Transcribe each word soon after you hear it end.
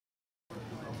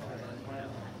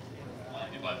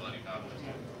by bloody power.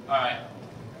 Alright,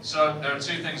 so there are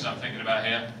two things I'm thinking about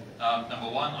here. Number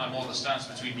one, I want the stance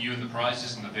between you and the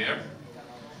prizes and the beer.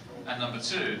 And number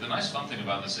two, the nice fun thing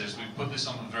about this is we put this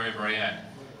on the very, very end.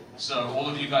 So all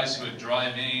of you guys who are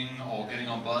driving or getting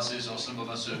on buses, or some of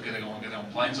us who are getting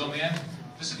on planes on the end,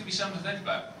 this will give you something to think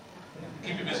about.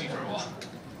 Keep you busy for a while.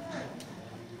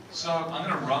 So I'm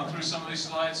going to run through some of these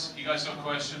slides. You guys got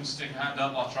questions, stick a hand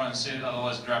up, I'll try and see it,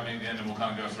 otherwise grab me at the end and we'll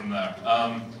kind of go from there.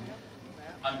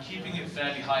 I'm keeping it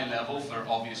fairly high level for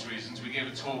obvious reasons. We gave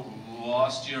a talk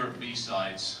last year at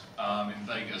B-Sides in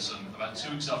Vegas, and about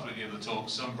 2 weeks after we gave the talk,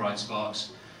 some bright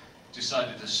sparks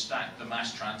decided to stack the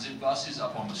mass transit buses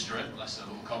up on the strip. That's their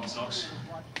little common socks.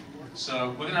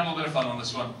 So we're going to have a little bit of fun on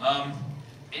this one.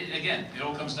 Again, it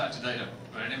all comes down to data.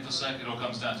 We're in InfoSec, it all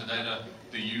comes down to data.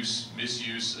 The use,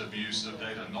 misuse, abuse of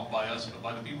data, not by us, but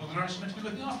by the people that are actually meant to be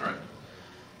looking after it.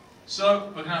 So,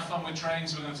 we're going to have fun with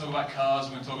trains, we're going to talk about cars,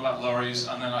 we're going to talk about lorries,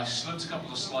 and then I slipped a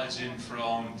couple of slides in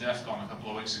from DEF CON a couple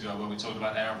of weeks ago where we talked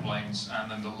about airplanes,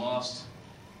 and then the last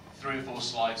 3 or 4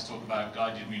 slides talk about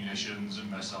guided munitions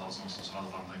and missiles and all sorts of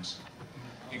other fun things.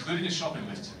 Including a shopping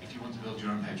list, if you want to build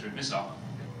your own Patriot missile.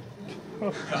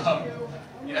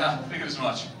 Yeah, figured as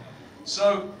much.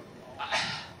 So,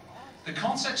 the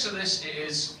context of this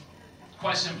is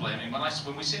quite simple. I mean,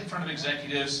 when we sit in front of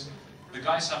executives, the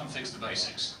guys haven't fixed the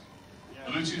basics.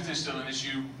 Bluetooth is still an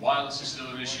issue, wireless is still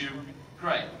an issue.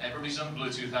 Great, everybody's on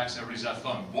Bluetooth hacks, everybody's had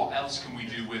fun. What else can we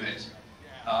do with it?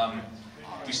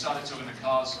 We started talking to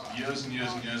cars years and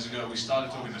years and years ago. We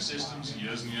started talking to systems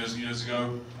years and years and years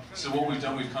ago. So what we've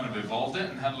done, we've kind of evolved it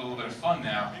and had a little bit of fun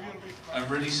now. And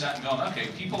really sat and gone, okay,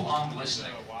 people aren't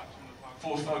listening.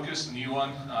 Ford Focus, the new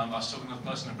one. I was talking to the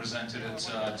person who presented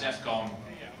at DEF CON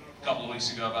a couple of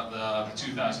weeks ago about the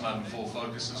 2011 Ford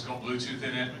Focus that's got Bluetooth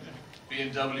in it.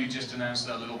 BMW just announced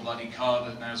that little bloody car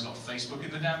that now's got Facebook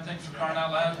in the damn thing, for crying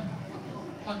out loud.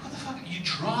 Like, what the fuck? You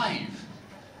drive.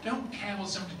 Don't care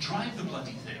what's up to drive the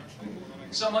bloody thing.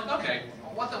 So I'm like, okay,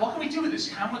 what can we do with this?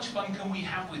 How much fun can we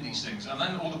have with these things? And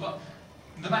then all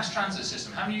the mass transit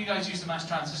system. How many of you guys use the mass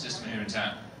transit system here in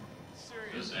town?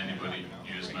 Does anybody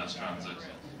use mass transit?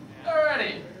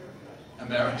 Alrighty.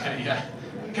 America, yeah.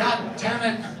 God damn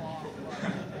it.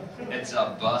 It's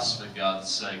a bus, for God's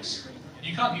sakes.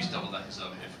 You can't use double-deckers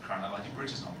over here, for crying out loud. Your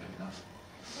bridge is not big enough.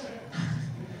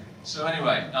 So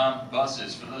anyway,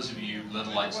 buses, for those of you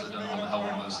little lights that don't know what the hell one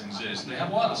of those things is, they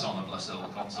have wireless on them, bless their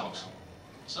little consoles.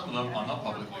 Some of them are not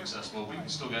publicly accessible, but you can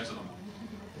still get to them.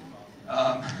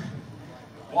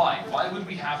 Why? Why would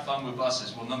we have fun with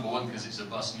buses? Well, number one, because it's a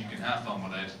bus and you can have fun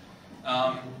with it.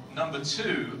 Number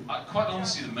two, quite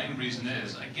honestly, the main reason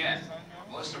is, again,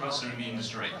 most of us are in the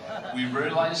industry. We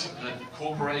realize that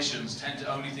corporations tend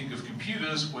to only think of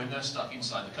computers when they're stuck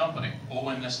inside the company, or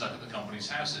when they're stuck at the company's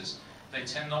houses. They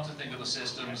tend not to think of the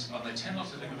systems, and they tend not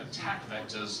to think of attack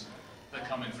vectors that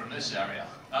come in from this area.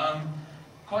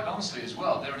 Quite honestly as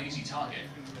well, they're an easy target.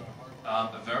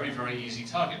 A very, very easy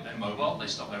target. They're mobile, they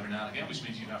stop every now and again, which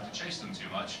means you don't have to chase them too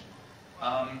much.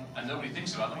 And nobody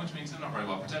thinks about them, which means they're not very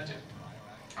well protected.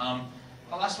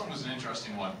 The last one was an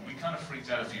interesting one. We kind of freaked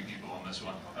out a few people on this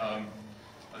one. I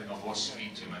think I've watched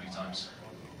Speed too many times.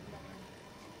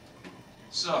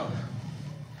 So,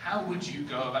 how would you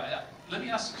go about it? Let me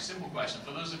ask a simple question.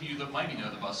 For those of you that maybe know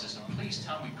the bus system, please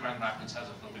tell me Grand Rapids has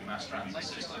a flipping mass transit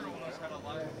system.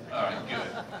 All right,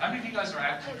 good. How many of you guys are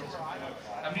out?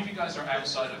 How many of you guys are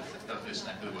outside of this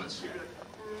neck of the woods?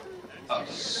 Oh,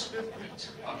 sweet.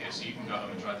 Okay, so you can go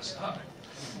home and try this out.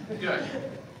 Good.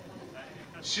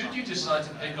 Should you decide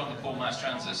to pick on the full mass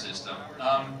transit system,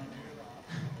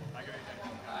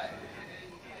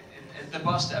 the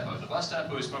bus depot. The bus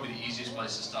depot is probably the easiest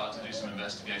place to start to do some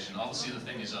investigation. Obviously, the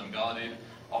thing is unguarded.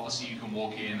 Obviously, you can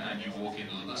walk in and you walk in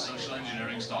a little bit of social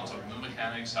engineering, start talking to the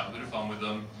mechanics, have a bit of fun with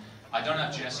them. I don't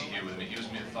have Jesse here with me. He was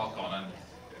with me at FalCon, and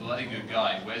bloody good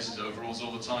guy. Wears his overalls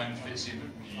all the time, fits in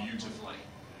beautifully.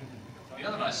 The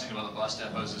other nice thing about the bus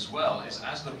depots as well is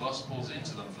as the bus pulls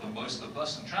into them, for most of the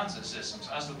bus and transit systems,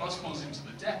 as the bus pulls into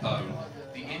the depot,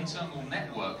 the internal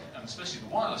network, and especially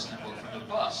the wireless network from the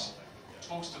bus,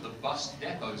 talks to the bus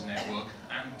depot's network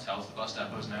and tells the bus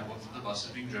depot's network that the bus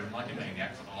has been driven like a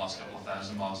maniac for the last couple of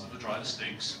thousand miles, that the driver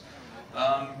stinks,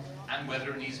 and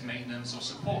whether it needs maintenance or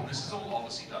support. And this is all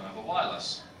obviously done over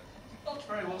wireless. Not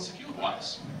very well secured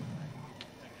wireless.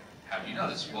 How do you know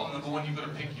this? Well, number one, you've got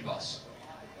to pick your bus.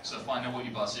 So find out what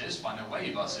your bus is, find out where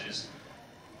your bus is.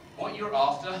 What you're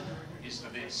after is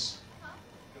this,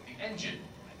 the engine,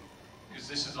 because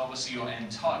this is obviously your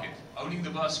end target. Owning the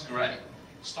bus, great.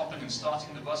 Stopping and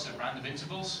starting the bus at random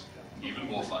intervals, even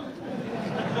more fun.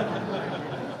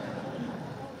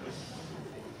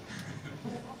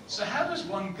 So how does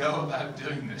one go about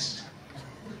doing this?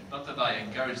 Not that I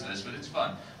encourage this, but it's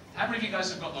fun. How many of you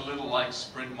guys have got the little like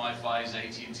Sprint MiFis,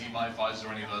 AT&T MiFis,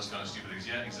 or any of those kind of stupid things?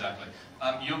 Yeah, exactly.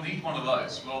 You'll need one of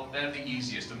those. Well, they're the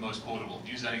easiest and most portable.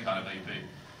 Use any kind of AP.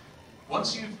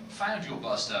 Once you've found your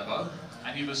bus depot,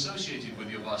 and you've associated with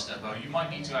your bus depot, you might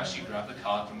need to actually grab the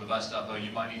card from the bus depot.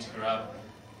 You might need to grab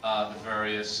the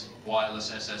various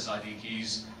wireless SSID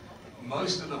keys.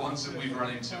 Most of the ones that we've run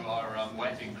into are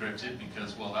wet encrypted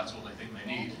because, well, that's what they think they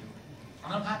need.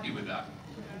 And I'm happy with that.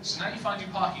 So now you find your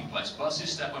parking place.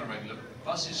 Buses stop on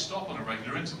a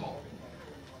regular interval.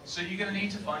 So you're going to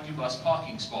need to find your bus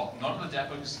parking spot. Not at the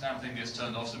depot because the damn thing gets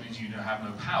turned off, so it means you have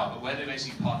no power, but where they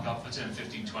basically park up for 10,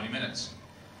 15, 20 minutes.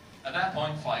 At that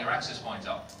point, fire your access point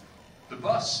up. The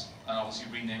bus, and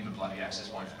obviously rename the bloody access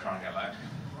point for crying out loud.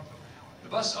 The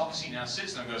bus obviously now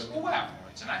sits there and goes, oh wow,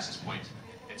 it's an access point.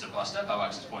 It's a bus depot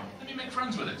access point. Let me make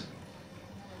friends with it.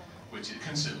 Which it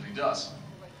consistently does.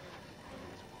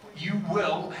 You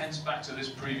will, hence back to this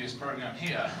previous program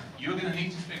here, you're going to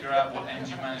need to figure out what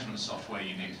engine management software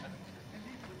you need.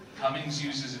 Cummins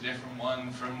uses a different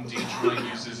one from Detroit,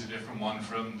 uses a different one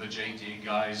from the JD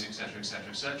guys, etc., etc.,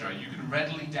 etc. You can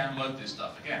readily download this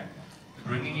stuff. Again,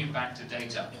 bringing it back to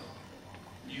data.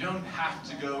 You don't have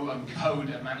to go and code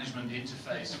a management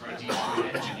interface for a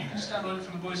Detroit engine. You can just download it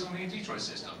from the boys on the Detroit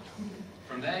system.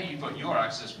 From there, you've got your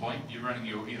access point. You're running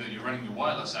your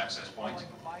wireless access point.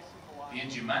 The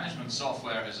engine management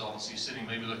software is obviously sitting,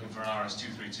 maybe looking for an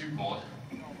RS-232 port.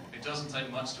 It doesn't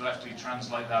take much to actually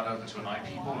translate that over to an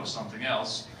IP port or something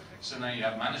else. So now you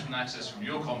have management access from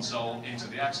your console into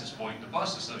the access point. The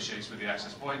bus associates with the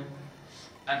access point.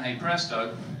 And hey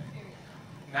presto,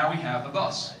 now we have a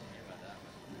bus.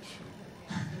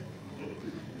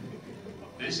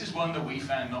 This is one that we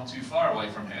found not too far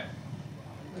away from here.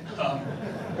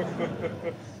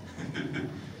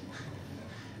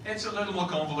 It's a little more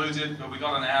convoluted, but we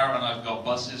got an hour and I've got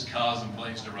buses, cars and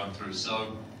planes to run through,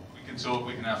 so we can talk,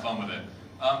 we can have fun with it.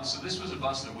 So this was a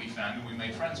bus that we found and we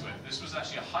made friends with. This was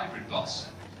actually a hybrid bus.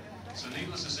 So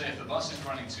needless to say, if the bus is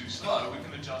running too slow, we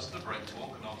can adjust the brake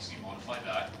torque and obviously modify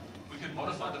that. We can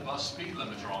modify the bus speed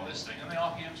limiter on this thing and the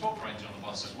RPM torque range on the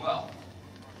bus as well.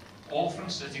 All from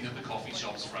sitting at the coffee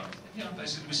shop's front. You know,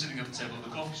 basically we're sitting at the table of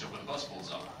the coffee shop where the bus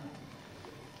pulls up.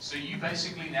 So you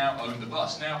basically now own the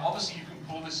bus. Now, obviously you can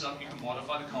pull this up, you can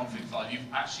modify the config file, you've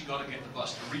actually got to get the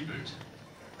bus to reboot.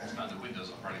 It's not the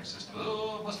Windows operating system,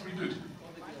 oh, must reboot.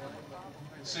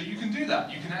 So you can do that.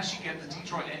 You can actually get the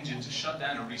Detroit engine to shut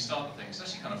down and restart the thing. It's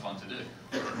actually kind of fun to do.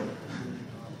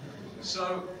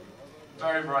 So,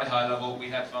 very, very high level, we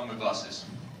had fun with buses.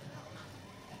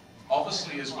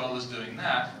 Obviously, as well as doing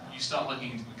that, you start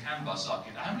looking into the CAN bus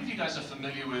architecture. How many of you guys are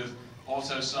familiar with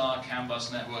AutoSAR, CAN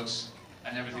bus networks,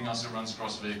 and everything else that runs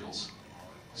across vehicles?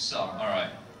 Some,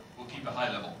 alright. We'll keep it high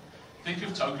level. Think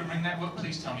of token ring network.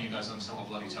 Please tell me you guys understand what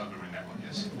bloody token ring network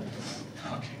is.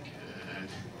 Okay, good.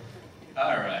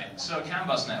 Alright, so CAN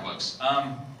bus networks.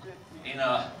 In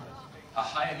a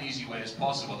high and easy way as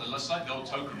possible, let's like the old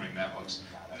token ring networks.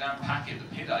 And unpack it,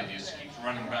 the PID ID just keeps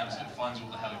running around until it finds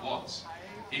what the hell it wants.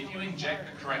 If you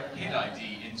inject the correct PID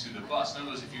ID into the bus, in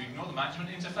other words, if you ignore the management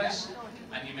interface,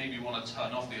 and you maybe want to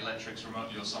turn off the electrics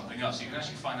remotely or something else, you can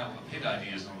actually find out what the PID ID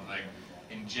is on the thing,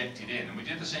 inject it in. And we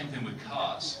did the same thing with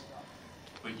cars.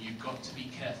 But you've got to be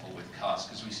careful with cars,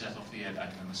 because we set off the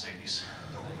airbag in the Mercedes.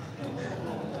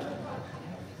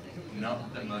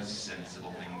 Not the most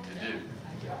sensible thing to do.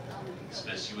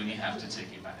 Especially when you have to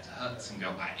take it back to Hertz and go,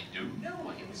 I don't know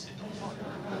what you set off.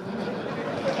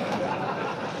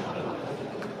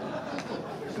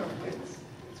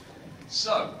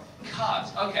 So,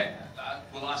 cars. Okay,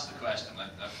 we'll ask the question. I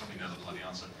probably know the bloody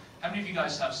answer. How many of you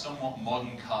guys have somewhat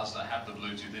modern cars that have the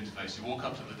Bluetooth interface? You walk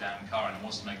up to the damn car and it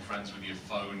wants to make friends with your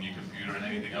phone, your computer, and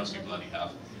anything else you bloody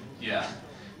have. Yeah,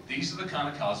 these are the kind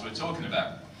of cars we're talking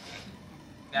about.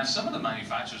 Now, some of the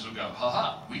manufacturers will go,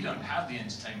 haha, we don't have the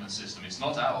entertainment system. It's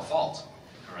not our fault.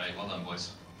 Great, well done,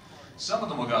 boys. Some of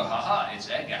them will go, haha, it's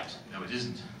air-gapped. No, it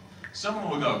isn't. Some of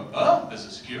them will go, oh, there's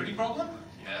a security problem?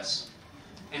 Yes.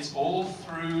 It's all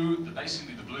through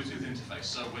basically the Bluetooth interface.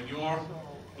 So when your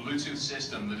Bluetooth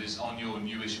system that is on your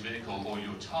newish vehicle or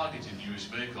your targeted newish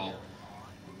vehicle,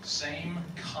 same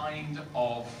kind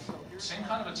of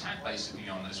attack basically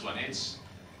on this one.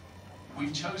 We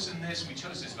chose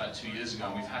this about 2 years ago,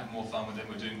 and we've had more fun with it,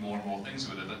 we're doing more and more things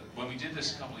with it, but when we did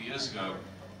this a couple of years ago,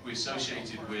 we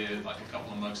associated with like a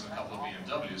couple of Mercs and a couple of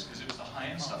BMWs, because it was the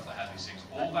high-end stuff that had these things.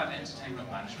 All that entertainment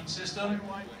management system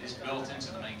is built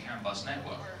into the main CAN bus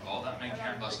network. All that main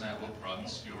CAN bus network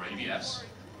runs your ABS,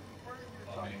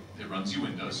 it runs your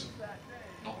Windows,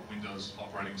 not Windows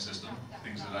operating system,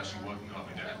 things that actually work and go up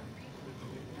and down.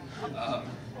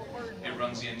 It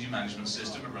runs the energy management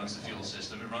system, it runs the fuel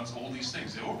system, it runs all these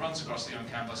things. It all runs across the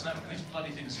on-campus network. And these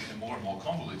bloody things are getting more and more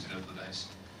convoluted over the days.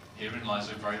 Herein lies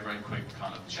a very, very quick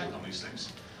kind of check on these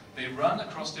things. They run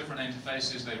across different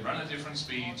interfaces, they run at different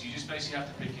speeds. You just basically have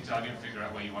to pick your target and figure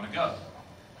out where you want to go.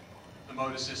 The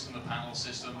motor system, the panel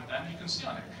system, and you can see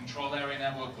on it, control area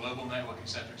network, global network,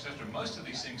 etc., etc. Most of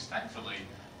these things, thankfully,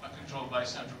 are controlled by a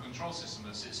central control system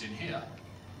that sits in here.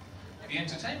 The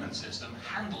entertainment system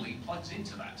handily plugs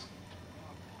into that.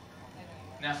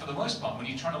 Now, for the most part, when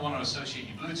you're trying to want to associate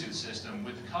your Bluetooth system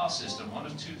with the car system, one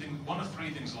of three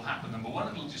things will happen. Number one,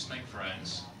 it'll just make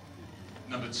friends.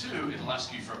 Number two, it'll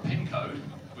ask you for a PIN code,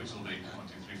 which will be 1,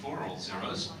 2, 3, 4, all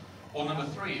zeros. Or number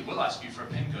three, it will ask you for a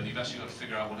PIN code. You've actually got to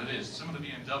figure out what it is. Some of the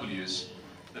BMWs,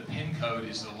 the PIN code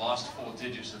is the last 4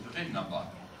 digits of the VIN number.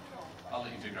 I'll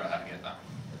let you figure out how to get that.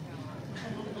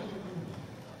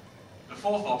 The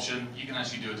fourth option, you can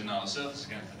actually do a denial of service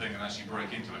against the thing and actually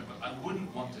break into it, but I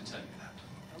wouldn't want to tell you that.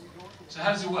 So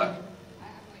how does it work?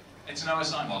 It's an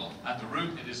OSI model. At the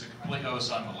root, it is a complete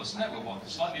OSI model. It's a network model,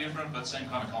 slightly different, but same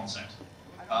kind of concept.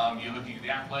 You're looking at the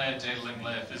app layer, data link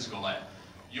layer, physical layer.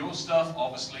 Your stuff,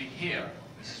 obviously, here.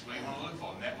 This is where you want to look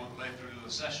for, network layer through to the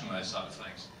session layer side of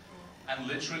things. And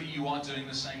literally, you are doing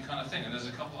the same kind of thing. And there's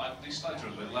a couple, these slides are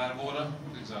a little out of order,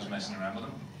 because I was messing around with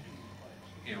them.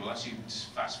 Here, we'll actually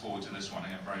fast forward to this one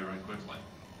again very, very quickly.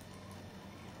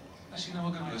 Actually, no,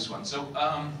 we'll go to this one. So,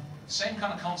 same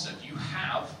kind of concept. You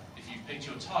have, if you've picked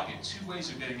your target, 2 ways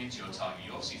of getting into your target.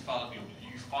 You obviously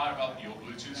fire up your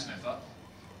Bluetooth sniffer.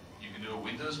 You can do a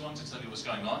Windows one to tell you what's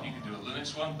going on. You can do a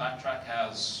Linux one. Backtrack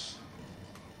has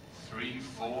 3,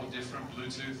 4 different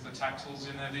Bluetooth attack tools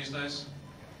in there these days.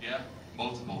 Yeah?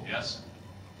 Multiple, yes?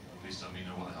 Please tell me you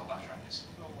know what the hell Backtrack is.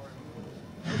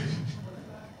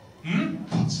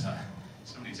 What's that?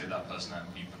 Somebody take that person out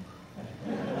and keep them.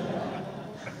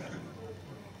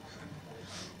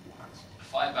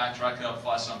 Fire Backtrack up,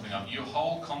 fire something up. Your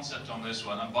whole concept on this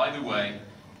one, and by the way,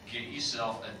 get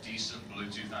yourself a decent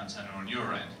Bluetooth antenna on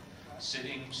your end.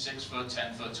 Sitting 6 foot,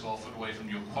 10 foot, 12 foot away from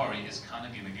your quarry is kind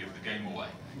of going to give the game away.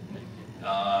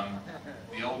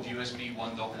 The old USB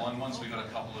 1.1 ones, we got a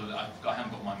couple of, I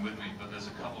haven't got mine with me, but there's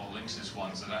a couple of Linksys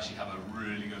ones that actually have a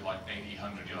really good, like 80,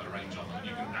 100-yard range on them.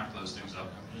 You can amp those things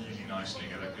up really nicely,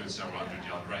 get a good several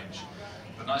 100-yard range.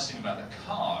 The nice thing about the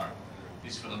car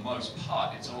is, for the most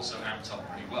part, it's also amped up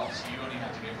pretty well. So you only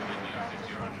have to get within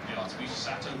 50 or 100 yards. We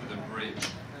sat over the bridge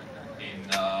in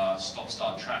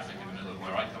stop-start traffic in the middle of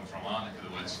where I come from, our neck of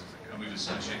the woods, and we've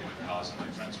associated with cars and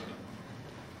made friends with them.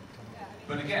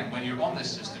 But again, when you're on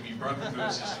this system, you've broken through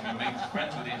a system, you've made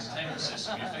friends with the entertainment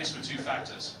system, you're faced with 2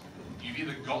 factors. You've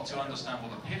either got to understand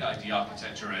what the PID ID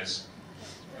architecture is,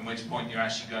 in which point you're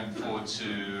actually going forward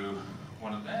to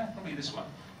one of them, probably this one.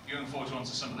 You're going forward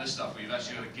onto some of this stuff where you've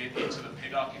actually got to get into the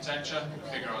PID architecture,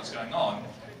 figure out what's going on,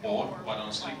 or, quite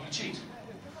honestly, you cheat.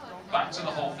 Back to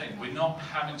the whole thing, we're not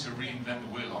having to reinvent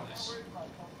the wheel on this.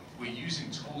 We're using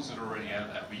tools that are already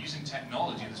out there. We're using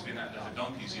technology that's been out there for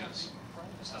donkey's years.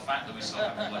 It's the fact that we still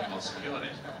haven't let well secured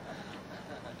it.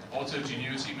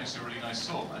 Auto-Genuity makes a really nice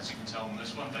tool. As you can tell on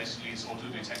this one, basically it's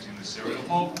auto-detecting the serial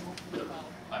port.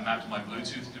 I mapped my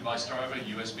Bluetooth device driver,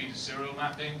 USB to serial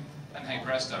mapping, and hey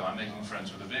presto, I'm making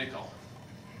friends with the vehicle.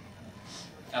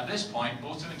 At this point,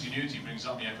 Auto-Ingenuity brings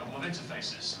up me a couple of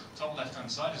interfaces. Top left-hand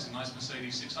side is a nice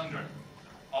Mercedes 600.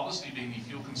 Obviously, being the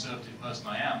fuel-conservative person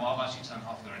I am, I'll actually turn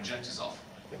half their injectors off.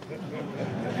 You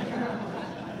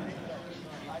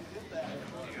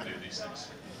can do these things.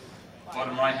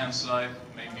 Bottom right-hand side,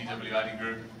 main VW ID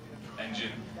group,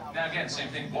 engine. Now again, same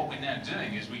thing. What we're now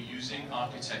doing is we're using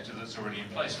architecture that's already in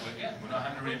place. We're not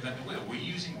having to reinvent the wheel. We're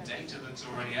using data that's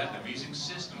already out there. We're using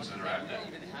systems that are out there.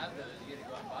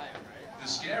 The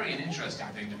scary and interesting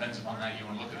thing depends upon how you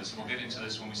want to look at this, and we'll get into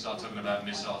this when we start talking about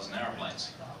missiles and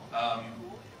airplanes.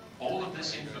 All of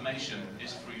this information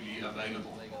is freely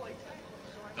available.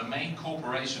 The main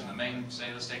corporation, the main,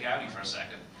 say, let's take Audi for a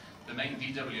second, the main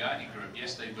VW Audi group,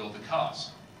 yes, they build the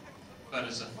cars. But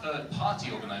as a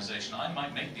third-party organization, I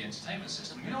might make the entertainment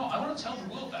system. You know, I want to tell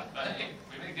the world that, hey,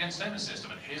 we make the entertainment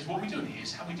system, and here's what we do, and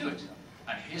here's how we do it.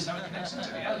 And here's how it connects into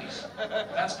the Audis.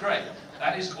 That's great.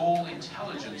 That is all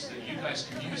intelligence that you guys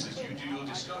can use as you do your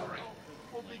discovery.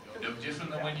 No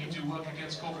different than when you do work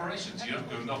against corporations. You don't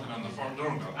go knocking on the front door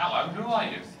and go, hello, who are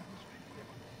you?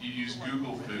 You use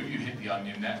Google Foo, you hit the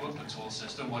Onion Network, the tool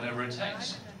system, whatever it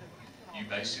takes. You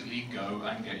basically go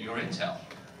and get your intel.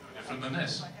 No different than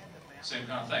this. Same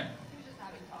kind of thing.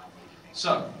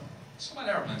 So, let's talk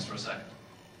about airplanes for a second.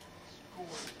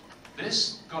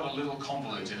 This got a little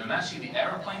convoluted, and actually the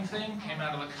aeroplane thing came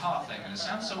out of the car thing, and it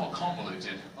sounds somewhat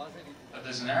convoluted. But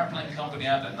there's an airplane company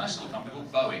out there, a nice little company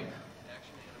called Boeing.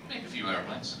 They make a few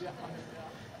airplanes.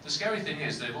 The scary thing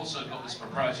is they've also got this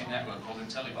proprietary network called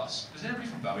IntelliBus. Is anybody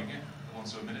from Boeing here?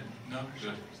 Wants to admit it? No?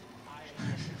 Good.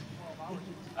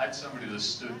 I had somebody that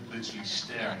stood literally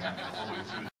staring at me all the way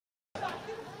through.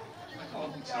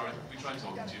 Oh, sorry, we tried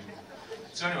talking to you.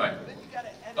 So anyway,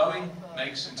 Boeing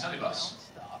makes IntelliBus.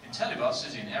 IntelliBus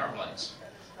is in aeroplanes.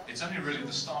 It's only really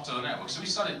the start of the network. So we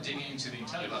started digging into the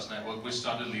IntelliBus network, which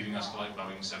started leading us to like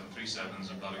Boeing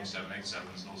 737s and Boeing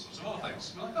 787s and all sorts of other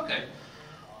things. We're like, okay,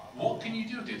 what can you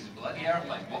do with this bloody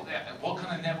airplane? What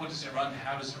kind of network does it run?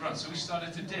 How does it run? So we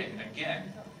started to dig.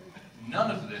 Again,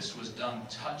 none of this was done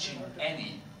touching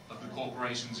any of the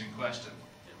corporations in question.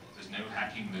 There's no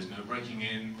hacking, there's no breaking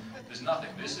in, there's nothing.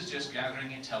 This is just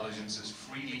gathering intelligence that's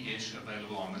freely-ish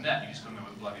available on the net. You just don't know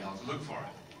what the bloody hell to look for it.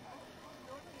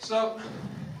 So,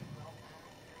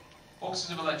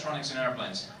 boxes of electronics in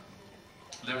airplanes.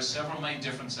 There are several main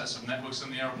different sets of networks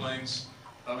in the airplanes.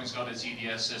 Boeing's got its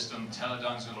EDS system,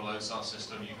 Teledyne's got a LoadStar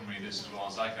system, you can read this as well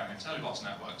as I can, IntelliBus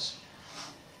networks.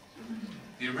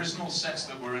 The original sets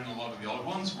that were in a lot of the old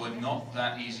ones were not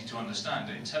that easy to understand.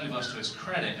 IntelliBus, to its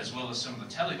credit, as well as some of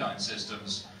the Teledyne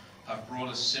systems, have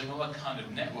brought a similar kind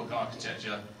of network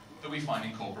architecture that we find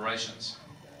in corporations.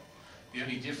 The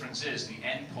only difference is the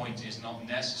endpoint is not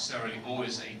necessarily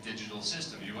always a digital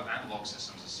system. You've got analog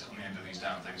systems that sit on the end of these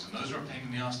damn things, and those are a pain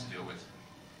in the ass to deal with.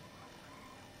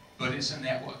 But it's a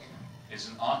network. It's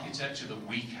an architecture that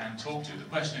we can talk to. The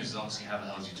question is obviously how the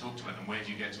hell do you talk to it, and where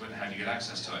do you get to it, and how do you get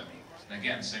access to it? And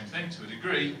again, same thing to a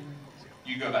degree.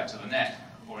 You go back to the net,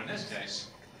 or in this case,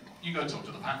 you go talk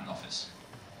to the patent office.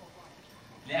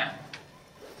 Now,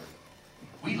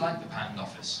 we like the patent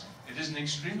office. It is an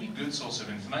extremely good source of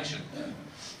information.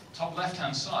 Top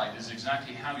left-hand side is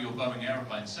exactly how your Boeing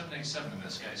airplane, 787 in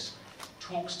this case,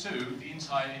 talks to the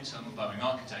entire internal Boeing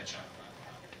architecture.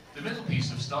 The middle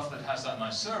piece of stuff that has that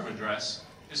nice server address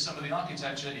is some of the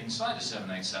architecture inside a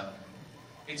 787.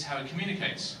 It's how it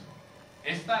communicates.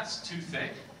 If that's too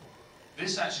thick,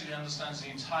 this actually understands the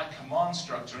entire command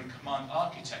structure and command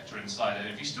architecture inside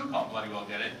it. If you still can't bloody well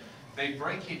get it, they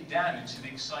break it down into the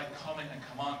Excite comment and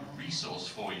command resource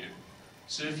for you.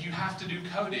 So if you have to do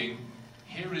coding,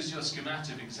 here is your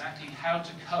schematic of exactly how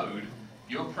to code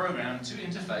your program to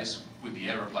interface with the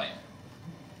aeroplane.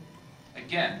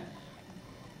 Again,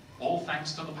 all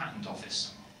thanks to the patent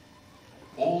office.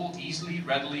 All easily,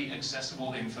 readily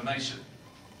accessible information.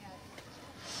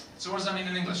 So what does that mean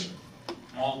in English?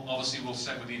 Well, obviously we'll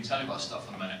stick with the IntelliBus stuff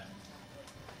in a minute.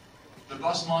 The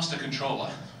bus master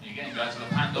controller. Again, go to the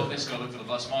patent office, go look for the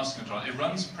bus master controller. It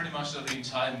runs pretty much the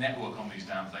entire network on these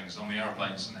damn things, on the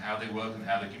airplanes, and how they work and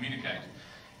how they communicate.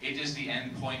 It is the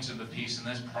endpoint of the piece, and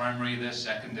there's primary, there's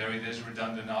secondary, there's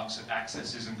redundant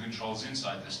accesses and controls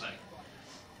inside this thing.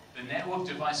 The network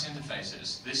device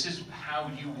interfaces, this is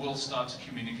how you will start to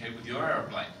communicate with your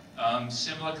airplane.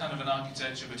 Similar kind of an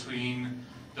architecture between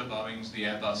the Boeings, the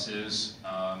Airbuses,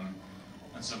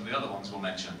 and some of the other ones we'll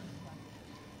mention.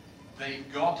 They've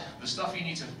got the stuff you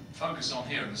need to focus on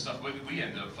here, and the stuff we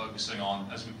end up focusing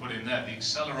on, as we put in there, the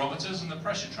accelerometers and the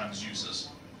pressure transducers.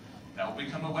 That will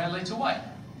become aware later why.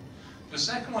 The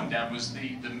second one down was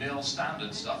the mill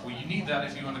standard stuff. Well, you need that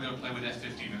if you want to go play with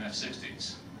F-15 and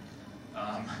F-16s.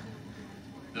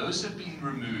 Those have been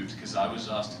removed because I was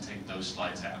asked to take those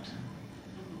slides out.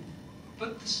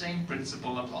 But the same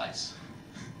principle applies.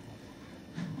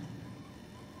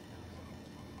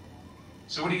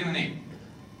 So what are you going to need?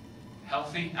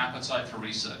 Healthy appetite for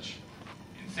research.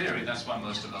 In theory, that's why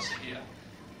most of us are here.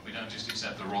 We don't just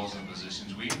accept the roles and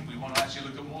positions. We want to actually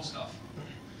look at more stuff.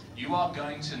 You are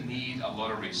going to need a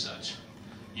lot of research.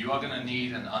 You are going to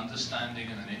need an understanding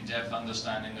and an in-depth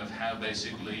understanding of how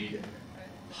basically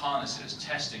harnesses,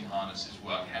 testing harnesses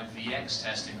work, how VX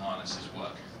testing harnesses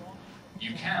work.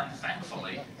 You can,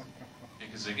 thankfully,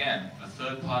 because again, the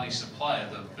third-party supplier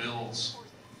that builds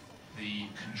the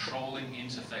controlling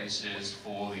interfaces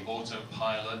for the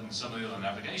autopilot and some of the other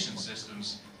navigation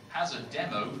systems has a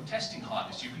demo testing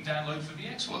harness you can download for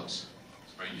VxWorks.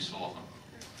 It's very useful of them.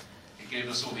 It gave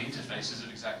us all the interfaces of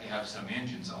exactly how to turn the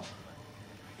engines off,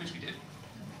 which we did.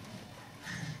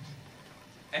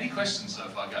 Any questions so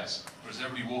far, guys? Or is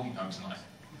everybody walking home tonight?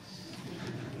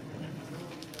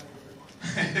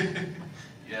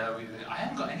 Yeah, I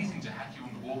haven't got anything to hack you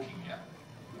on the walking yet.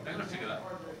 I've got to figure that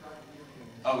out.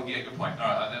 Oh, yeah, good point. All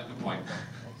right, good point.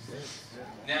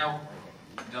 Now,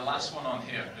 the last one on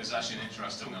here is actually an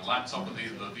interesting one. A laptop with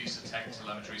the Visa Tech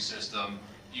telemetry system.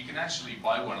 You can actually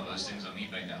buy one of those things on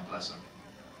eBay now, bless them.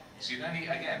 So you don't need,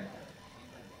 again,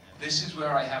 This is where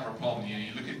I have a problem.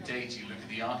 You look at data, you look at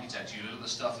the architecture, you look at the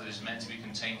stuff that is meant to be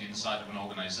contained inside of an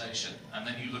organization, and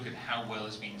then you look at how well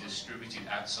it's being distributed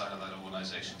outside of that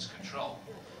organization's control.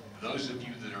 Those of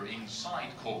you that are inside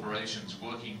corporations,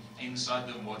 working inside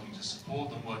them, working to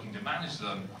support them, working to manage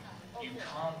them, you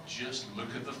can't just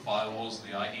look at the firewalls,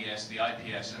 the IDS, the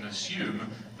IPS, and assume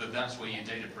that that's where your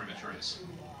data perimeter is.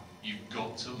 You've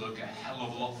got to look a hell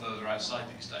of a lot further outside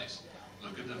these days.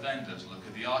 Look at the vendors, look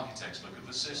at the architects, look at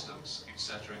the systems,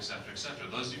 etc., etc., etc.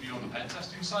 Those of you on the pen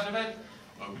testing side of it,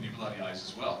 open your bloody eyes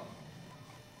as well.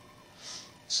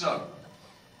 So,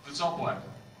 the top one.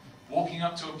 Walking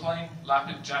up to a plane,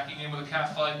 jacking in with a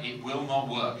Cat 5, it will not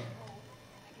work.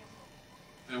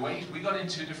 We got in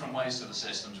two different ways to the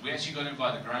systems. We actually got in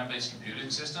by the ground-based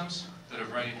computing systems that are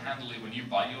very handily when you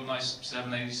buy your nice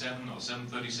 787 or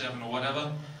 737 or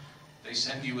whatever. They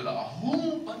send you with a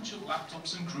whole bunch of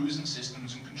laptops and crews and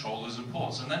systems and controllers and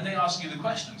ports. And then they ask you the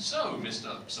question, so,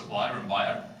 Mr. Supplier and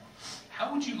Buyer,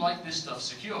 how would you like this stuff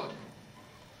secured?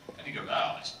 And you go,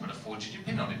 oh, let's put a 4-digit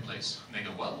pin on it, please. And they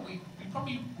go, well, we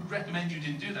probably would recommend you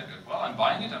didn't do that. I go, well, I'm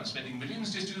buying it, I'm spending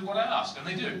millions, just do what I ask. And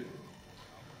they do.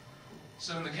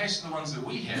 So in the case of the ones that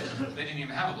we hit, they didn't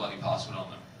even have a bloody password on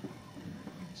them.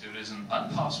 So it is an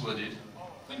unpassworded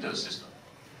Windows system.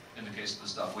 In the case of the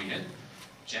stuff we hit.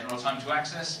 General time to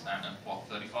access, and what,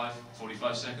 35,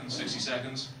 45 seconds, 60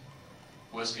 seconds.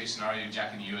 Worst case scenario, you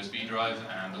jack in a USB drive,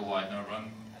 and all I know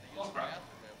run Blackberry.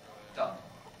 Done.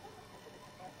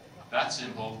 That's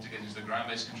simple to get into the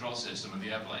ground-based control system of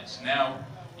the airplanes. Now,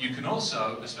 you can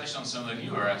also, especially on some of the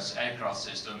newer aircraft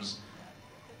systems,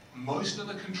 most of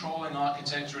the controlling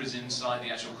architecture is inside the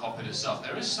actual cockpit itself.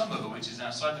 There is some of it which is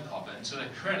outside the cockpit, and to their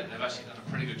credit, they've actually done a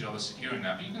pretty good job of securing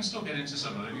that. But you can still get into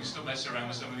some of it. You can still mess around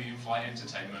with some of the in-flight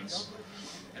entertainments.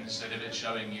 And instead of it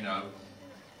showing, you know,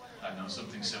 I don't know,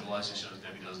 something civilized, it shows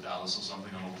Debbie Does Dallas or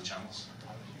something on all the channels.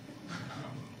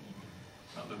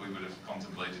 Not that we would have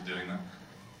contemplated doing that.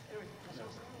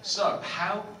 So,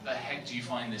 how the heck do you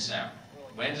find this out?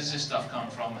 Where does this stuff come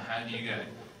from? How do you get it?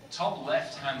 Top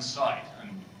left-hand side, and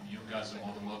you guys are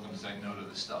more than welcome to take note of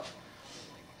this stuff.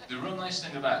 The real nice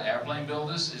thing about airplane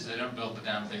builders is they don't build the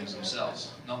damn things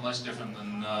themselves. Not much different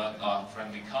than our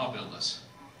friendly car builders.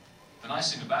 The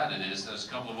nice thing about it is there's a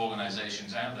couple of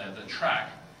organizations out there that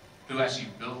track who actually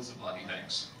builds the bloody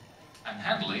things. And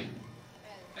handily,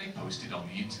 they post it on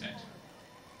the internet.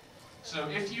 So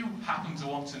if you happen to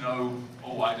want to know,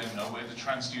 oh, I don't know, where the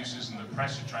transducers and the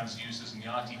pressure transducers and the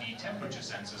RTD temperature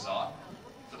sensors are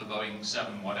for the Boeing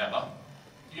 7 whatever,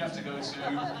 you have to go to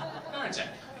GrrCON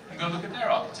and go look at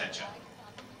their architecture.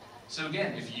 So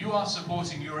again, if you are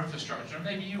supporting your infrastructure, and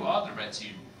maybe you are the red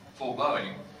team for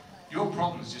Boeing, your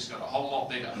problem's just got a whole lot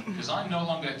bigger, because I'm no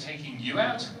longer taking you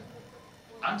out,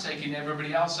 I'm taking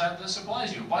everybody else out that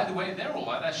supplies you. By the way, they're all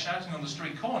out there shouting on the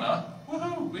street corner,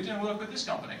 woohoo, we're doing work with this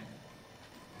company.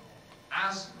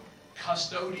 As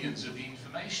custodians of the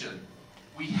information,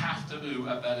 we have to do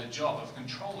a better job of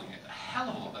controlling it, a hell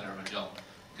of a lot better of a job.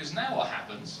 Because now what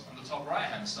happens, on the top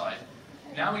right-hand side,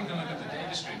 now we can look at the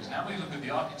data streams, now we look at the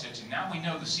architecture, now we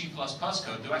know the C++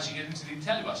 code to actually get into the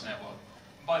IntelliBus network.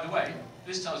 By the way,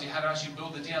 this tells you how to actually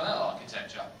build the DLL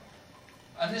architecture.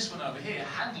 And this one over here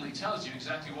handily tells you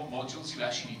exactly what modules you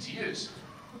actually need to use.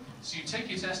 So you take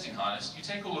your testing harness, you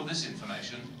take all of this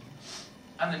information,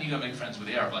 and then you go make friends with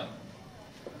the airplane.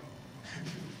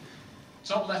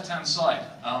 Top left-hand side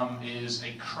is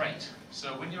a crate.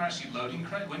 So when you're actually loading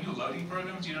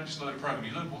programs, you don't just load a program,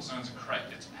 you load what's known as a crate.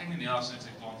 It's a pain in the arse and it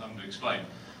takes a long time to explain.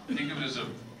 Think of it as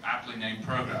an aptly named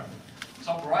program.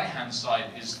 Top right-hand side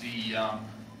is the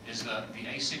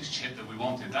A6 chip that we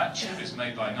wanted. That chip is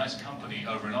made by a nice company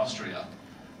over in Austria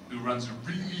who runs a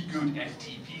really good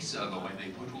FTP server where they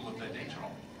put all of their data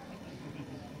on.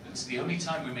 It's the only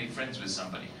time we made friends with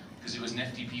somebody, because it was an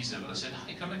FTP server that said,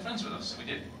 hey, come make friends with us. So we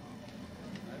did.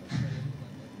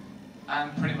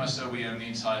 And pretty much so we own the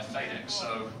entire FADEC.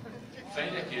 So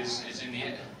FADEC is in the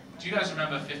air. Do you guys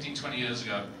remember 15, 20 years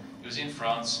ago, it was in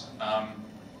France,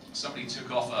 somebody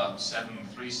took off a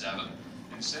 737.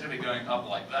 Instead of it going up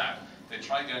like that, they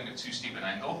tried going at too steep an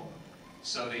angle.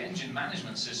 So the engine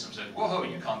management system said, whoa,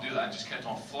 you can't do that, and just kept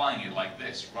on flying it like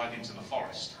this, right into the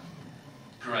forest.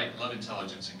 Great, love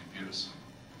intelligence in computers.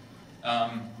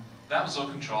 That was all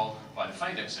controlled by the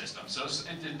FADEC system. So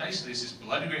basically it's this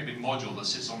bloody great big module that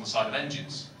sits on the side of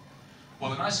engines.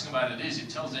 Well, the nice thing about it is it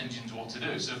tells engines what to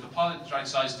do. So if the pilot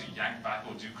decides to yank back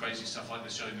or do crazy stuff like they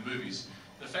show in the movies,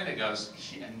 the FADEC goes,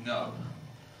 yeah, no.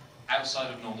 Outside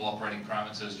of normal operating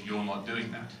parameters, you're not doing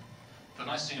that. The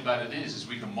nice thing about it is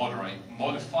we can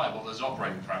modify what those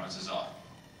operating parameters are.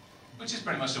 Which is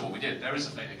pretty much what we did. There is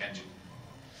a FADEC engine.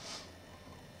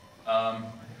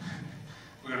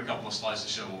 We've got a couple of slides to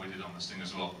show what we did on this thing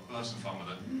as well. We'll have some fun with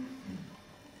it.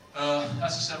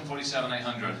 That's the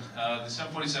 747-800. The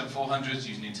 747-400s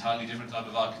used an entirely different type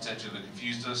of architecture that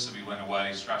confused us, so we went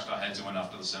away, scratched our heads and went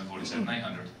after the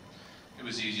 747-800. It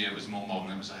was easier, it was more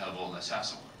modern, it was a hell of a lot less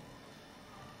hassle.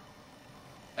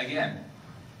 Again,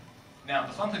 now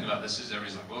the fun thing about this is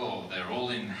everybody's like, oh, they're all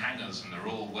in hangars and they're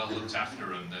all well looked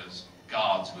after and there's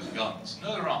guards with guns.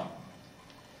 No, there aren't.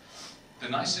 The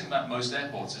nice thing about most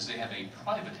airports is they have a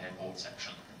private airport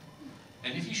section.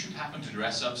 And if you should happen to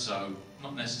dress up so,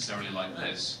 not necessarily like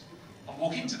this, I'll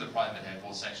walk into the private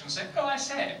airport section and say, oh, I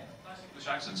say, nice English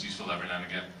accent's useful every now and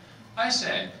again. I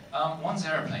say, one's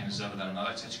aeroplane is over there and I'd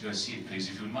like to let you go see it, please.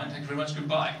 If you wouldn't mind, thank you very much,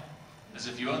 goodbye. As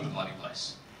if you own the bloody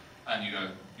place. And you go,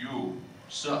 you,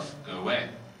 stuff, go away.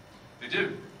 They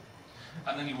do.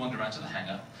 And then you wander around to the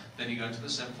hangar, then you go to the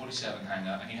 747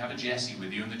 hangar and you have a Jessie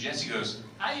with you and the Jessie goes,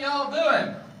 how y'all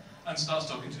doing? And starts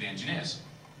talking to the engineers,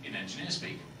 in engineer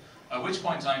speak. At which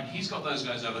point in time, he's got those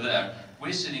guys over there.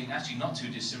 We're sitting, actually not too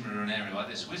dissimilar in an area like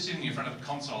this. We're sitting in front of a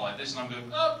console like this, and I'm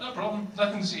going, oh, no problem,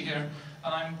 nothing to see here.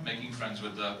 And I'm making friends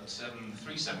with the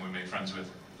 737 we made friends with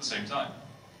at the same time.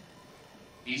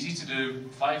 Easy to do,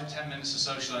 5-10 minutes of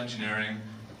social engineering,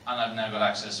 and I've now got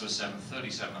access to a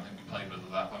 737. I think we played with it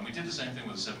at that point. We did the same thing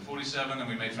with the 747, and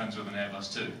we made friends with an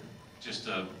Airbus too, just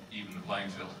to even the playing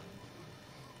field.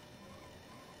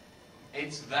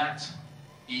 It's that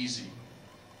easy.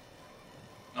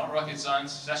 Not rocket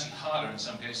science. It's actually harder in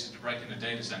some cases to break into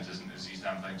data centers than these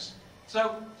damn things.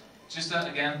 So, just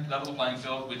again, level the playing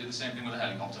field. We did the same thing with a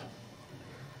helicopter.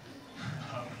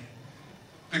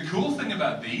 The cool thing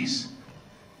about these,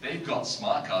 they've got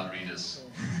smart card readers.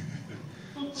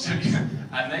 So,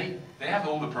 and they have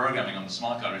all the programming on the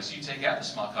smart card reader. So you take out the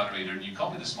smart card reader and you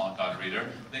copy the smart card reader,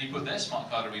 then you put their smart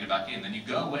card reader back in, then you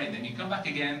go away, and then you come back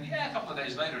again, a couple of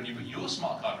days later, and you put your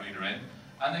smart card reader in,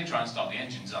 and they try and start the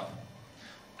engines up.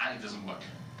 And it doesn't work.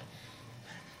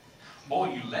 Or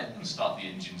you let them start the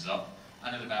engines up,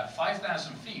 and at about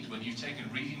 5,000 feet, when you've taken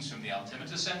readings from the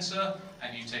altimeter sensor,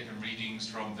 and you've taken readings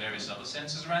from various other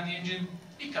sensors around the engine,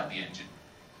 you cut the engine.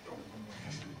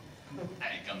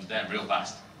 And it comes down real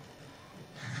fast.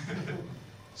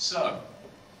 So,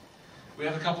 we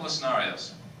have a couple of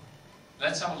scenarios.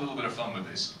 Let's have a little bit of fun with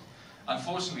this.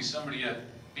 Unfortunately, somebody at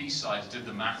B-Side did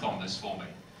the math on this for me.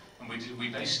 And we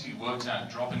basically worked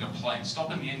out dropping a plane,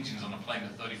 stopping the engines on a plane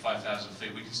at 35,000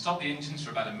 feet. We can stop the engines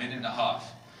for about a minute and a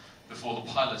half before the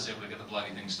pilot's able to get the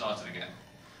bloody thing started again.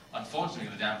 Unfortunately,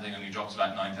 the damn thing only drops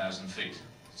about 9,000 feet.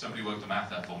 Somebody worked the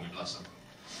math out for me, bless them.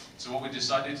 So what we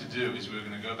decided to do is we were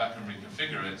going to go back and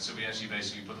reconfigure it, so we actually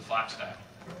basically put the flaps down.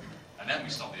 And then we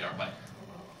stop the airplane.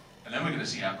 And then we're going to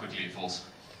see how quickly it falls.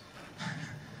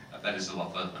 I bet it's a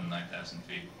lot further than 9,000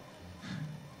 feet.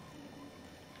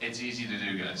 It's easy to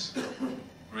do, guys.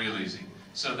 Real easy.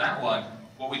 So that one,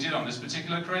 what we did on this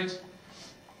particular crate, is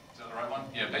that the right one?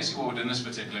 Yeah, basically what we did in this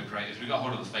particular crate is we got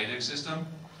hold of the FADEC system,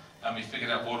 and we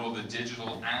figured out what all the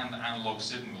digital and analog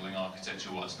signaling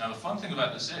architecture was. Now the fun thing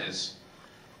about this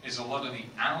is a lot of the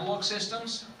analog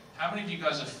systems, how many of you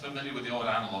guys are familiar with the old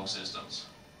analog systems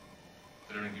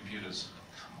that are in computers?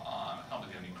 Come on, I can't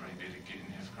be the only grey-bearded kid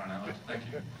in here for crying out loud. Thank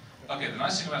you. Okay, the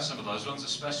nice thing about some of those ones,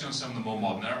 especially on some of the more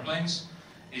modern airplanes,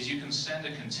 is you can send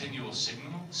a continual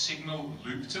signal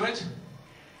loop to it,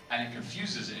 and it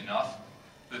confuses it enough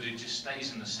that it just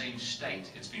stays in the same state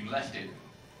it's been left in.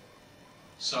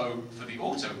 So for the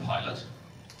autopilot,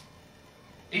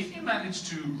 if you manage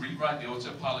to rewrite the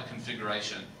autopilot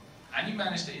configuration, and you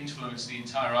manage to influence the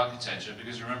entire architecture,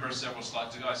 because remember several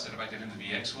slides ago I said about getting the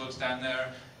VX works down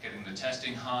there, getting the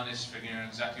testing harness, figuring out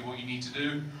exactly what you need to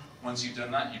do. Once you've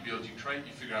done that, you build your crate,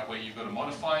 you figure out where you've got to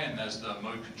modify, and there's the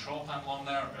mode control panel on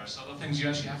there, there's other things you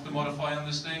actually have to modify on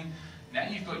this thing. Now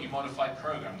you've got your modified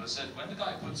program that says when the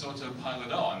guy puts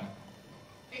autopilot on,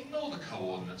 ignore the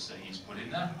coordinates that he's put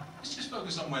in there, let's just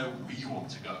focus on where we want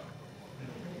to go.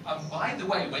 And by the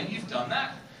way, when you've done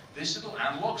that, this little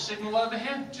analog signal over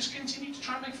here, just continue to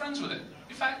try and make friends with it.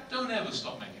 In fact, don't ever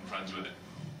stop making friends with it.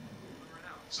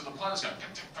 So the pilot's going,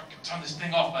 turn this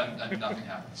thing off, and nothing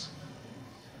happens.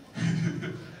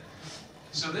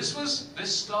 So this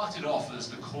started off as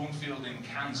the cornfield in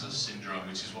Kansas syndrome,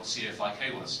 which is what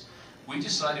CFIK was. We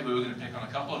decided we were going to pick on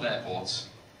a couple of airports,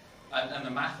 and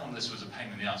the math on this was a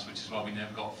pain in the ass, which is why we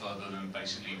never got further than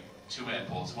basically 2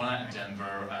 airports, one out in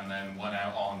Denver and then one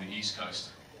out on the East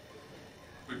Coast.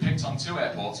 We picked on 2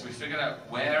 airports, we figured out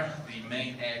where the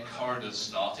main air corridors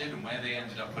started and where they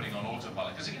ended up putting on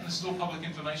autopilot. Because again, this is all public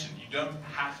information. You don't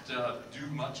have to do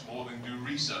much more than do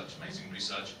research, amazing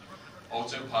research.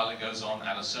 autopilot goes on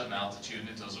at a certain altitude and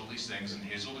it does all these things, and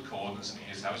here's all the coordinates, and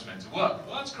here's how it's meant to work.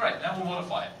 Well, that's great. Now we'll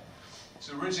modify it.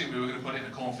 So originally we were going to put it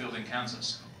in a cornfield in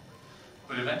Kansas.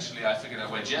 But eventually I figured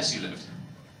out where Jesse lived.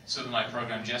 So then I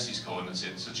programmed Jesse's coordinates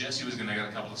in. So Jesse was going to get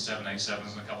a couple of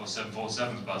 787s and a couple of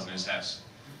 747s buzzing in his house.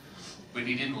 But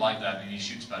he didn't like that, and he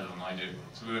shoots better than I do.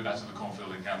 So we went back to the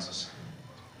cornfield in Kansas.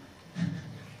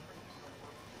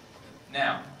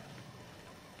 Now,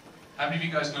 how many of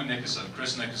you guys know Nickerson?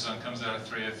 Chris Nickerson comes out of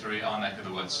 303, our neck of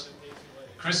the woods.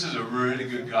 Chris is a really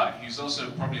good guy. He's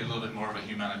also probably a little bit more of a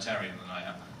humanitarian than I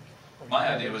am. My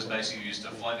idea was basically just to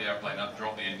fly the airplane up,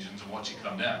 drop the engines, and watch it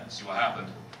come down, see what happened.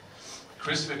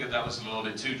 Chris figured that was a little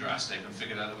bit too drastic and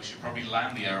figured out that we should probably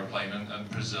land the airplane and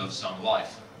preserve some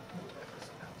life.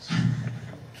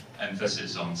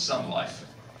 Emphasis on some life.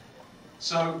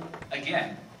 So,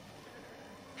 again,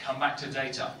 come back to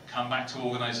data, come back to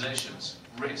organizations,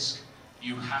 risk.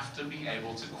 You have to be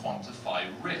able to quantify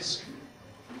risk.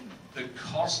 The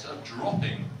cost of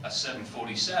dropping a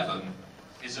 747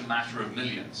 is a matter of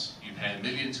millions. You pay $1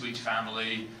 million to each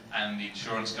family, and the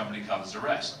insurance company covers the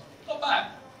rest. Not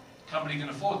bad. Company can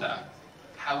afford that.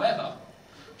 However,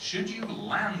 should you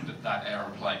land that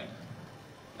airplane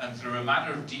and through a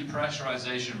matter of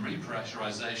depressurization,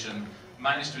 repressurization,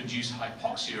 manage to induce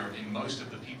hypoxia in most of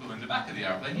the people in the back of the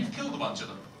airplane, you've killed a bunch of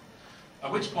them.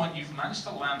 At which point you've managed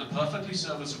to land a perfectly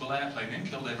serviceable airplane and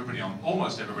killed everybody on,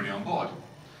 almost everybody on board.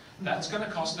 That's going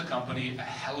to cost the company a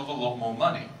hell of a lot more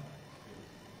money.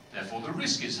 Therefore the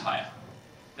risk is higher.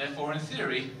 Therefore in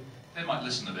theory, they might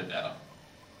listen a bit better.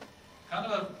 Kind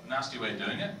of a nasty way of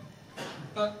doing it,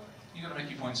 but you've got to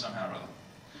make your point somehow or other.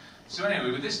 So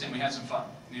anyway, with this thing we had some fun,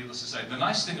 needless to say. The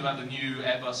nice thing about the new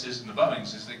Airbuses and the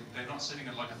Boeings is they're not sitting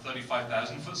at like a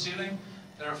 35,000 foot ceiling,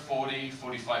 they're at 40,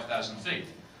 45,000 feet.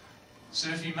 So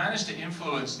if you manage to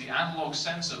influence the analog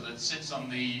sensor that sits on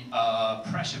the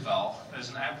pressure valve, there's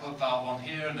an output valve on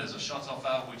here, and there's a shut-off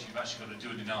valve, which you've actually got to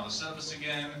do it in the service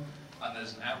again, and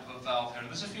there's an output valve here, and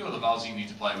there's a few other valves you need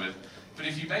to play with. But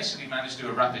if you basically manage to do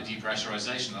a rapid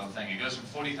depressurization of the thing, it goes from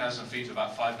 40,000 feet to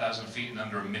about 5,000 feet in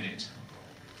under a minute.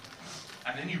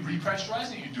 And then you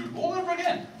repressurize it, you do it all over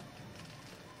again.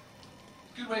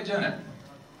 Good way of doing it.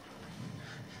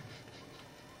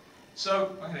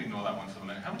 So, I'm going to ignore that one for the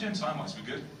minute. How are we doing time-wise? We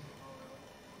good?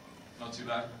 Not too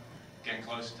bad? Getting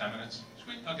close? 10 minutes?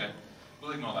 Sweet, okay.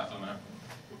 We'll ignore that for the minute.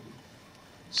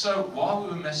 So, while we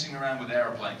were messing around with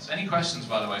aeroplanes, any questions,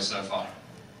 by the way, so far?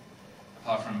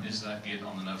 Apart from, is that git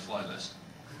on the no-fly list?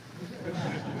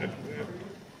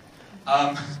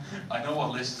 I know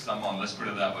what lists I'm on, let's put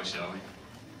it that way, shall we?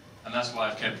 And that's why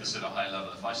I've kept this at a high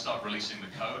level. If I start releasing the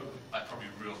code, I'd probably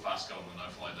real fast go on the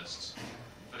no-fly lists.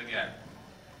 But again,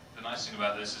 the nice thing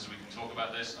about this is we can talk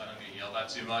about this, I don't get yelled at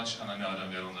too much, and I know I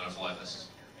don't get on the no-fly lists.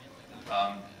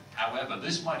 However,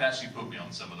 this might actually put me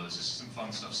on some of those. This is some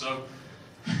fun stuff. So,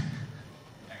 hang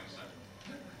on a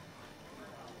second.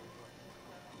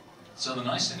 So the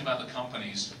nice thing about the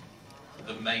companies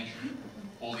that make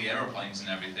all the aeroplanes and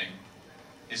everything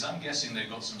is I'm guessing they've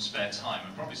got some spare time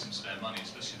and probably some spare money,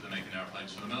 especially if they're making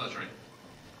airplanes for the military,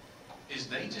 is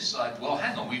they decide, well,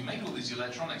 hang on, we've made all these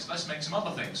electronics, let's make some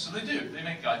other things. So they do. They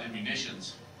make guided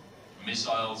munitions,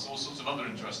 missiles, all sorts of other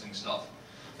interesting stuff.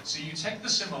 So you take the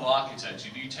similar architecture,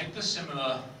 you take the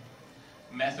similar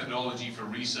methodology for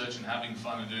research and having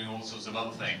fun and doing all sorts of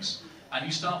other things, and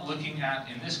you start looking at,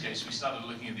 in this case, we started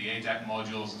looking at the ADAC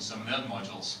modules and some of the other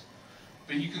modules.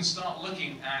 But you can start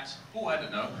looking at, oh, I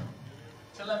don't know,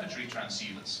 telemetry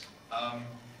transceivers,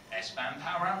 S-band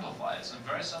power amplifiers, and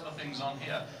various other things on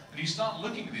here. And you start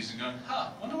looking at these and going,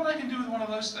 wonder what I can do with one of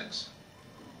those things.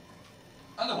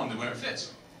 I don't wonder where it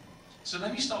fits. So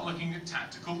then you start looking at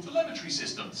tactical telemetry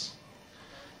systems.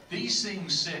 These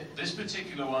things sit, this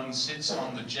particular one sits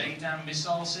on the JDAM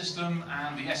missile system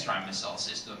and the SRAM missile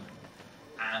system.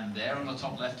 And there on the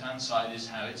top left-hand side is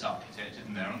how it's architected,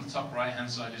 and there on the top right-hand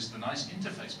side is the nice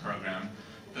interface program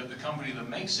that the company that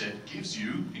makes it gives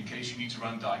you in case you need to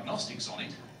run diagnostics on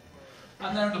it.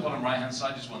 And there on the bottom right-hand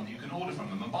side is one that you can order from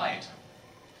them and buy it.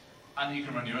 And you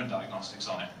can run your own diagnostics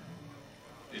on it.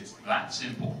 It's that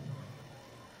simple.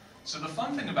 So the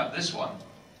fun thing about this one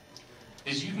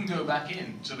is you can go back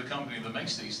in to the company that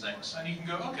makes these things and you can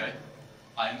go, okay,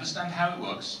 I understand how it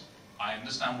works. I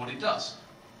understand what it does.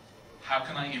 How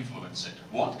can I influence it?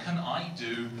 What can I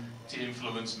do to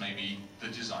influence maybe the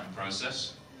design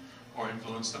process, or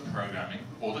influence the programming,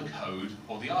 or the code,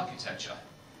 or the architecture?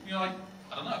 You're like,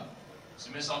 I don't know. It's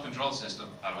a missile control system.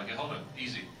 How do I get hold of it?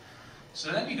 Easy.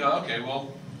 So then you go, okay,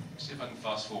 well, let's see if I can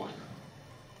fast forward.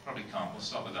 Probably can't. We'll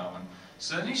start with that one.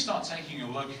 So then you start taking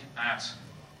a look at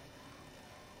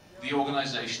the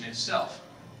organization itself.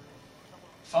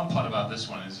 Fun part about this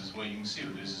one is where you can see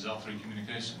what it is L3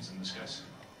 communications in this case.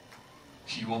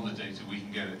 If you want the data, we can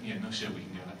get it. Yeah, no shit, we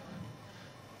can get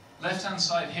it. Left-hand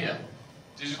side here,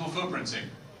 digital footprinting.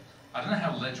 I don't know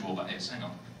how legible that is, hang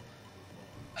on.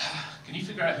 Can you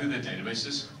figure out who their database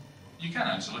is? You can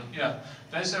actually, yeah.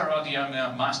 There's their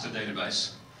RDM master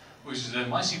database, which is a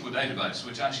MySQL database,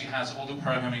 which actually has all the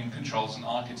programming controls and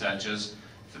architectures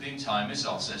for the entire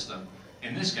missile system.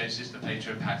 In this case, it's the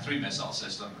Patriot PAC-3 missile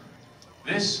system.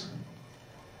 This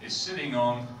is sitting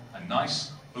on a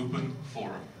nice open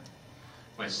forum,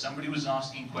 where somebody was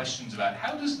asking questions about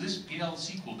how does this PL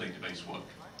SQL database work?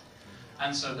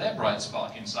 And so their bright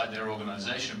spark inside their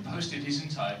organization posted his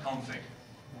entire config,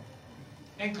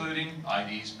 including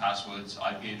IDs, passwords,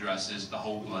 IP addresses, the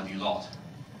whole bloody lot.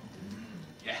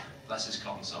 Yeah, bless his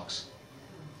cotton socks.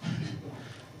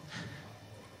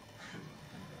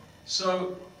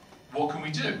 So, what can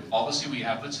we do? Obviously we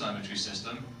have the telemetry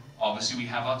system. Obviously we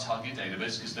have our target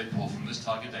database, because they pull from this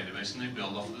target database and they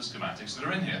build off of the schematics that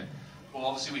are in here. Well,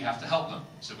 obviously we have to help them.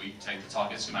 So we take the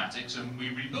target schematics and we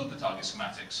rebuild the target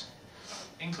schematics,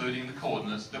 including the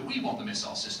coordinates that we want the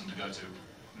missile system to go to,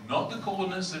 not the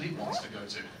coordinates that it wants to go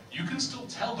to. You can still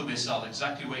tell the missile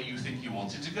exactly where you think you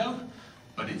want it to go,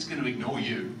 but it's going to ignore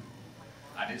you,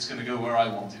 and it's going to go where I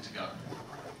want it to go.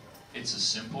 It's as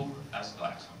simple as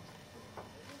that.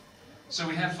 So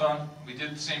we had fun. We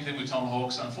did the same thing with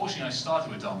Tomahawks. Unfortunately, I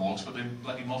started with Tomahawks, but then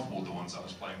bloody mothballed the ones I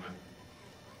was playing with.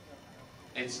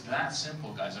 It's that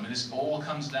simple, guys. I mean, this all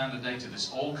comes down to data. This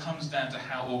all comes down to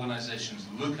how organizations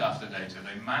look after data.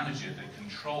 They manage it. They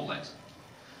control it.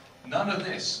 None of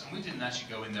this, and we didn't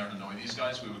actually go in there and annoy these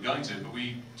guys. We were going to, but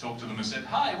we talked to them and said,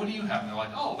 hi, what do you have? And they're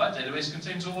like, oh, that database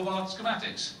contains all of our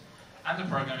schematics, and the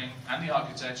programming, and the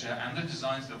architecture, and the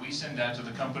designs that we send out to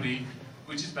the company,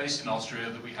 which is based in Austria,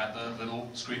 that we had the little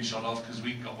screenshot of, because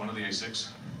we got one of the ASICs,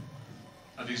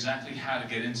 of exactly how to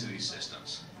get into these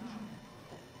systems.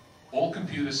 All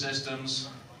computer systems,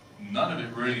 none of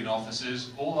it really in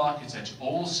offices, all architecture,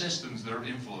 all systems that are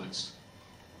influenced.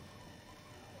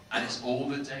 And it's all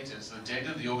the data. It's the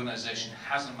data the organization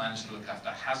hasn't managed to look after,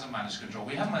 hasn't managed to control.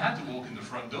 We haven't had to walk in the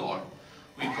front door.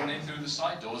 We've gone in through the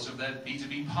side doors of their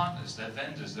B2B partners, their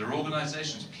vendors, their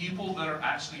organizations, people that are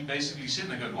actually basically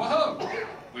sitting there going, whoa,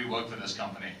 we work for this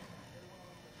company.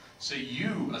 So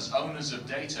you, as owners of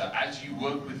data, as you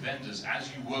work with vendors, as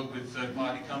you work with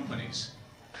third-party companies,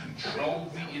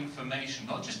 control the information,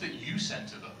 not just that you send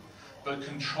to them, but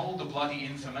control the bloody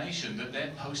information that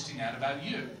they're posting out about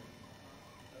you.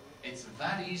 It's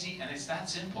that easy and it's that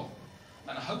simple.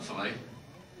 And hopefully,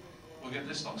 we'll get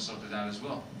this stuff sorted out as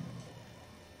well.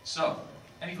 So,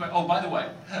 anyway, oh, by the way,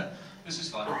 this is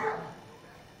fun.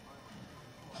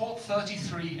 Port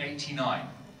 3389,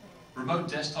 remote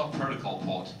desktop protocol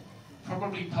port.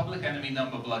 Probably public enemy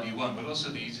number bloody one, but also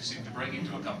the easiest thing to break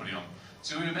into a company on.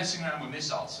 So we were messing around with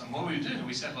missiles, and what we were doing,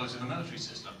 we set loads of the military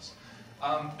systems.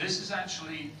 This is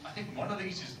actually, I think one of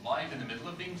these is live in the middle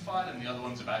of being fired, and the other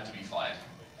one's about to be fired.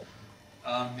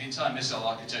 The entire missile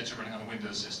architecture running on a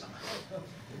Windows system.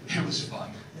 It was fun.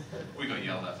 We got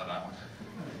yelled at for that one.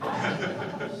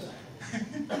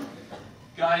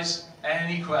 Guys,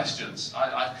 any questions?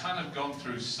 I've kind of gone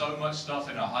through so much stuff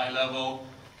in a high level.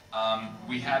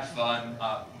 We had fun.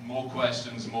 More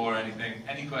questions, more anything.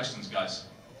 Any questions, guys?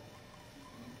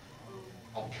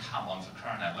 Oh, come on, for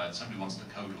crying out loud. Somebody wants to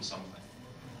code or something.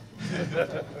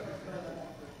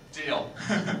 Deal.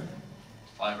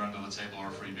 $5 under the table or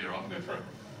a free beer, I'm good for it.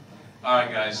 All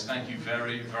right, guys, thank you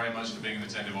very, very much for being an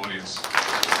attentive audience.